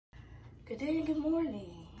Good day and good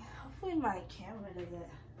morning. Hopefully my camera doesn't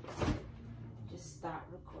just stop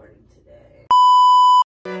recording today.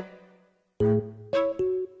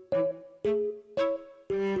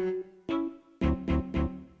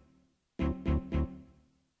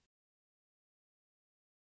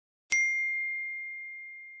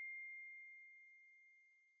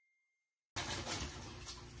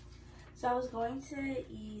 So I was going to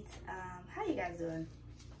eat, how you guys doing?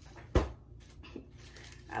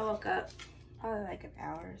 I woke up probably like an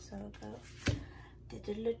hour or so ago, did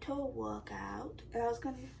a little workout, and I was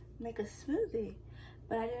gonna make a smoothie,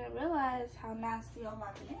 but I didn't realize how nasty all my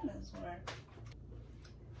bananas were.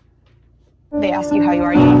 They ask you how you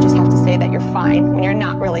are, you just have to say that you're fine when you're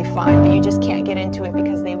not really fine, but you just can't get into it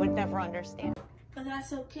because they would never understand. But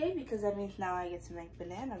that's okay because that means now I get to make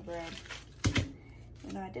banana bread.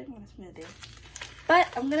 You know, I did want a smoothie. But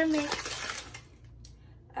I'm gonna make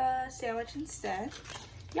a sandwich instead.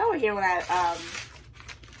 Y'all were here when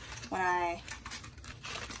I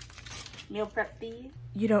meal prepped these.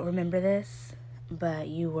 You don't remember this, but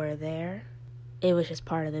you were there. It was just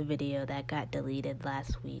part of the video that got deleted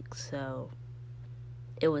last week, so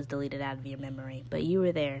it was deleted out of your memory. But you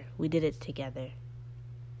were there. We did it together.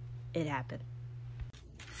 It happened.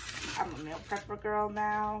 I'm a meal prepper girl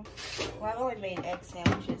now. Well, I've only made egg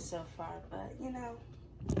sandwiches so far, but you know,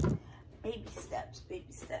 baby steps, baby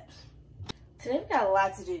steps. Today we got a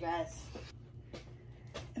lot to do, guys.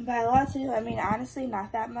 And by a lot to do, I mean honestly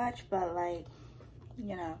not that much, but like,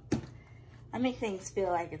 you know, I make things feel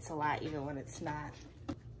like it's a lot even when it's not.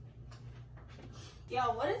 Yo,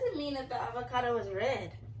 what does it mean if the avocado is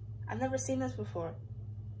red? I've never seen this before.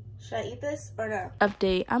 Should I eat this or no?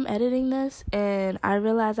 Update, I'm editing this and I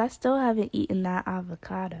realized I still haven't eaten that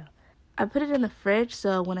avocado. I put it in the fridge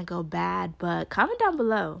so it wouldn't go bad, but comment down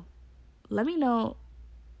below. Let me know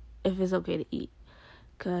if it's okay to eat,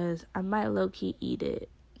 because I might low-key eat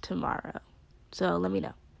it tomorrow. So let me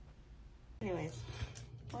know. Anyways,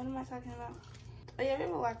 what am I talking about? Oh yeah, we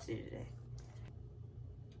have a lot to do today.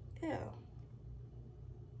 Ew.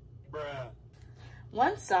 Bruh.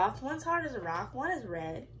 One's soft, one's hard as a rock, one is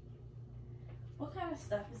red. What kind of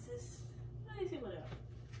stuff is this? What do these people do?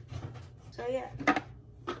 So yeah,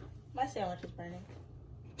 my sandwich is burning.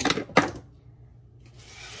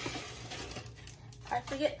 I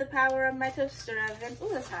forget the power of my toaster oven.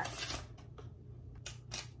 Ooh, that's hot.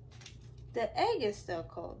 The egg is still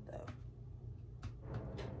cold though.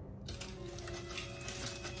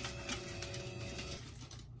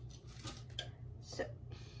 So,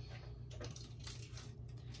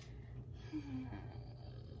 I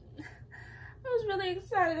was really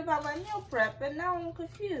excited about my meal prep, but now I'm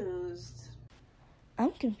confused.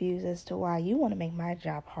 I'm confused as to why you want to make my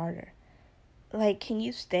job harder. Like, can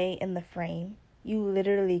you stay in the frame? You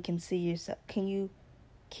literally can see yourself. Can you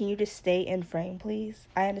just stay in frame, please?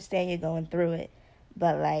 I understand you're going through it,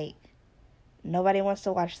 but like, nobody wants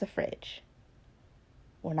to watch the fridge.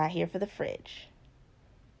 We're not here for the fridge.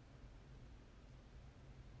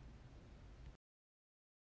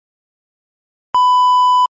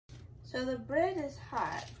 So the bread is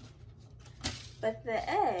hot, but the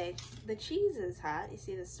egg, the cheese is hot. You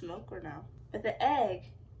see the smoke or no? But the egg,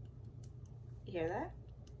 you hear that?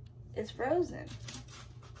 It's frozen.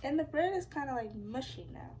 And the bread is kind of like mushy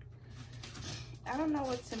now. I don't know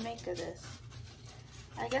what to make of this.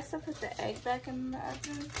 I guess I'll put the egg back in the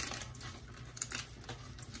oven.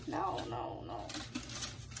 No.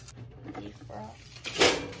 Defrost.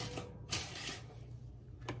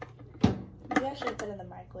 Maybe I should put it in the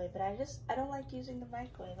microwave, but I don't like using the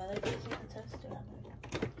microwave. I like using the toaster oven.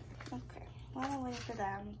 Okay, while I'm waiting for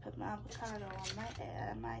that, I'm gonna put my avocado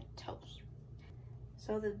on my toast.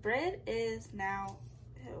 So the bread is now,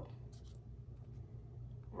 ew,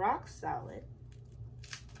 rock solid.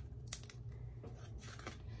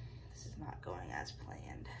 This is not going as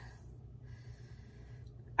planned.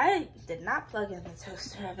 I did not plug in the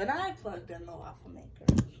toaster oven. I plugged in the waffle maker.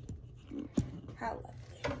 How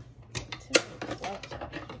lovely.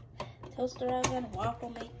 Toaster oven, waffle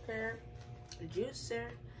maker,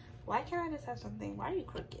 juicer. Why can't I just have something? Why are you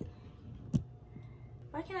crooked?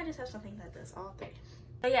 Why can't I just have something that does all three?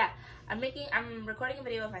 But yeah, I'm recording a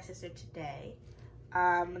video with my sister today.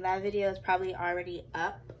 That video is probably already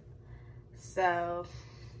up. So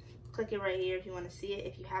click it right here if you want to see it,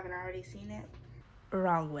 if you haven't already seen it.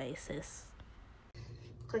 Wrong way, sis.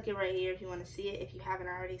 Click it right here if you want to see it, if you haven't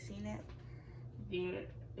already seen it.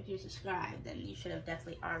 If you're subscribed, then you should have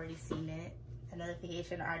definitely already seen it. A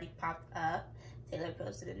notification already popped up. Taylor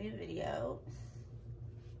posted a new video.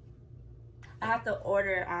 I have to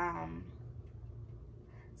order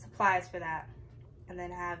supplies for that, and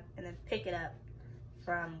then pick it up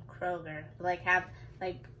from Kroger. Like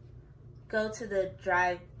go to the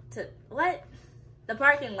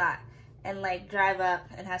parking lot and like drive up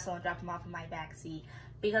and have someone drop them off in my back seat,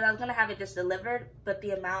 because I was gonna have it just delivered, but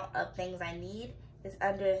the amount of things I need is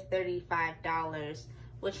under $35,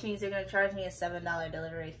 which means they're gonna charge me a $7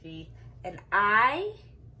 delivery fee, and I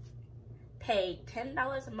pay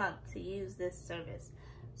 $10 a month to use this service.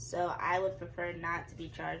 So I would prefer not to be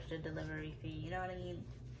charged a delivery fee, you know what I mean?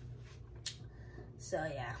 So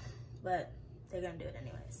yeah, but they're gonna do it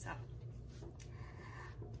anyway, so.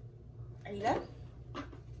 Are you done?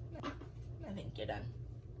 I think you're done.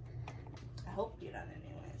 I hope you're done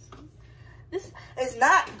anyways. This is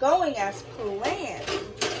not going as planned.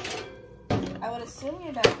 I would assume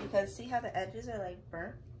you're done because see how the edges are like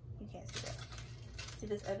burnt? You can't see that. See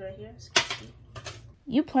this edge right here?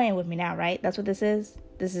 You playing with me now, right? That's what this is?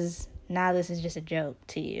 This is just a joke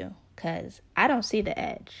to you, because I don't see the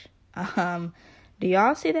edge. Do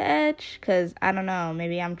y'all see the edge? Because I don't know,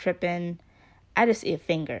 maybe I'm tripping. I just see a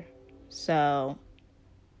finger. So,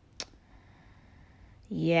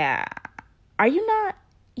 yeah. Are you not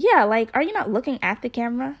looking at the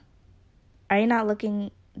camera? Are you not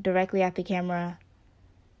looking directly at the camera,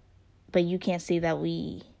 but you can't see that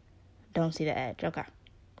we don't see the edge?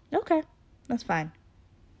 Okay, that's fine.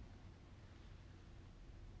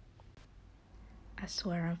 I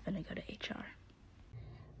swear I'm finna go to HR.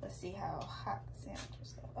 Let's see how hot the sandwich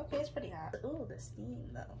is though. Okay, it's pretty hot. Ooh, the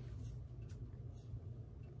steam though.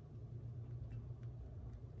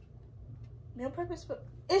 Meal purpose, but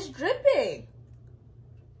it's dripping.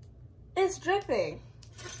 It's dripping.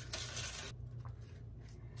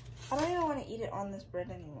 I don't even want to eat it on this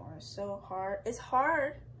bread anymore. It's so hard. It's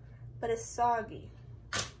hard, but it's soggy.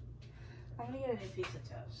 I'm gonna get a new piece of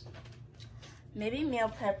toast. Maybe meal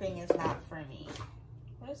prepping is not for me.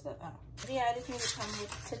 What is the, oh. Yeah, I just need to come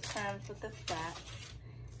to terms with the fact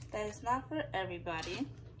that it's not for everybody.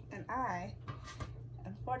 And I,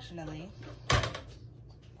 unfortunately,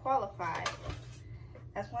 qualify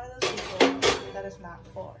as one of those people that is not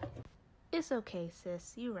for. It's okay,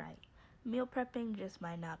 sis. You're right. Meal prepping just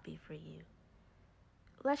might not be for you.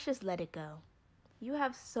 Let's just let it go. You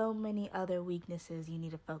have so many other weaknesses you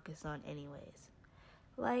need to focus on anyways.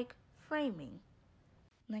 Like framing.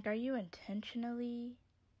 Like, are you intentionally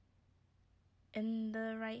in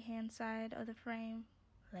the right-hand side of the frame?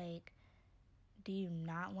 Like, do you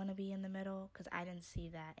not want to be in the middle? Because I didn't see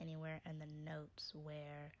that anywhere in the notes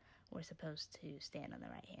where we're supposed to stand on the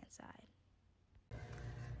right-hand side.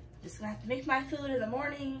 Just gonna have to make my food in the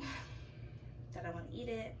morning that I want to eat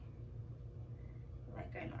it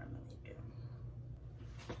like I normally do.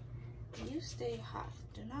 You stay hot.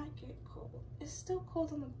 Do not get cold. It's still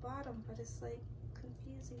cold on the bottom, but it's like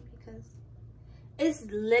confusing because it's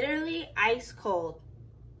literally ice cold.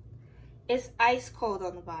 It's ice cold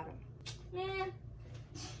on the bottom. Man.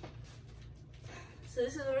 So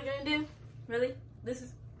this is what we're gonna do? Really? This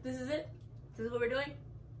is it? This is what we're doing?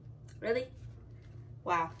 Really?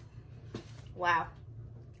 Wow. Wow.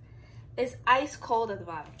 It's ice cold at the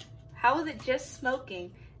bottom. How is it just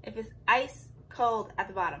smoking if it's ice cold at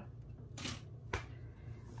the bottom?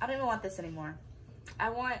 I don't even want this anymore. I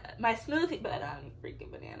want my smoothie, but I don't have any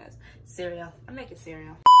freaking bananas. Cereal. I'm making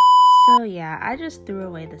cereal. So yeah, I just threw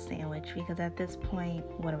away the sandwich because at this point,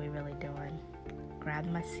 what are we really doing?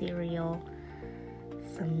 Grabbed my cereal,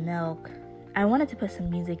 some milk. I wanted to put some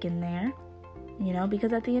music in there, you know,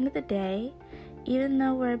 because at the end of the day, even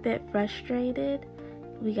though we're a bit frustrated,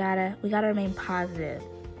 we gotta remain positive.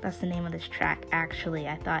 That's the name of this track. Actually,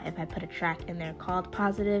 I thought if I put a track in there called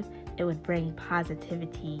Positive, it would bring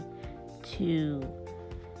positivity to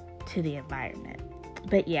the environment.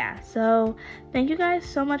 But yeah, so thank you guys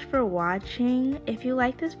so much for watching. If you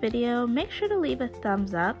like this video, make sure to leave a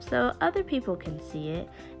thumbs up so other people can see it.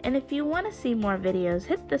 And if you want to see more videos,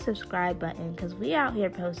 hit the subscribe button because we out here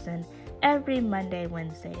posting every Monday,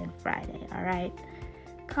 Wednesday, and Friday, all right?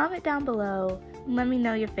 Comment down below and let me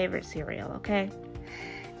know your favorite cereal, okay?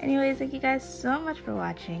 Anyways, thank you guys so much for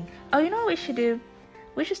watching. Oh, you know what we should do?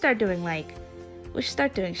 We should start doing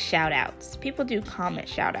shout outs. People do comment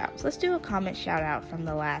shout outs. Let's do a comment shout out from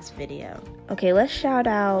the last video. Okay, let's shout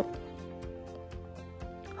out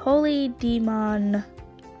Holy Demon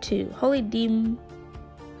 2. Holy Dem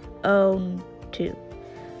 2.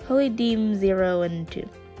 Holy Dem 0 and 2.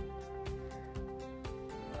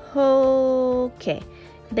 Okay.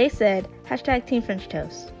 They said hashtag Team French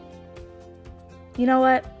Toast. You know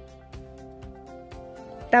what?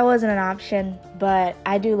 That wasn't an option, but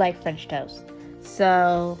I do like French toast.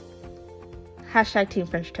 So, hashtag Team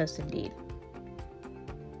French Toast indeed.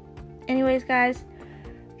 Anyways, guys,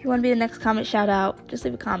 if you want to be the next comment shout out, just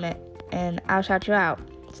leave a comment. and I'll shout you out.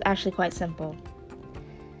 It's actually quite simple.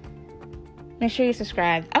 Make sure you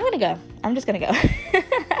subscribe. I'm gonna go. I'm just gonna go.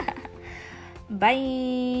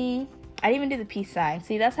 Bye. I didn't even do the peace sign.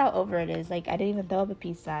 See, that's how over it is. Like, I didn't even throw up a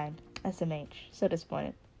peace sign. SMH. So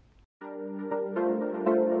disappointed.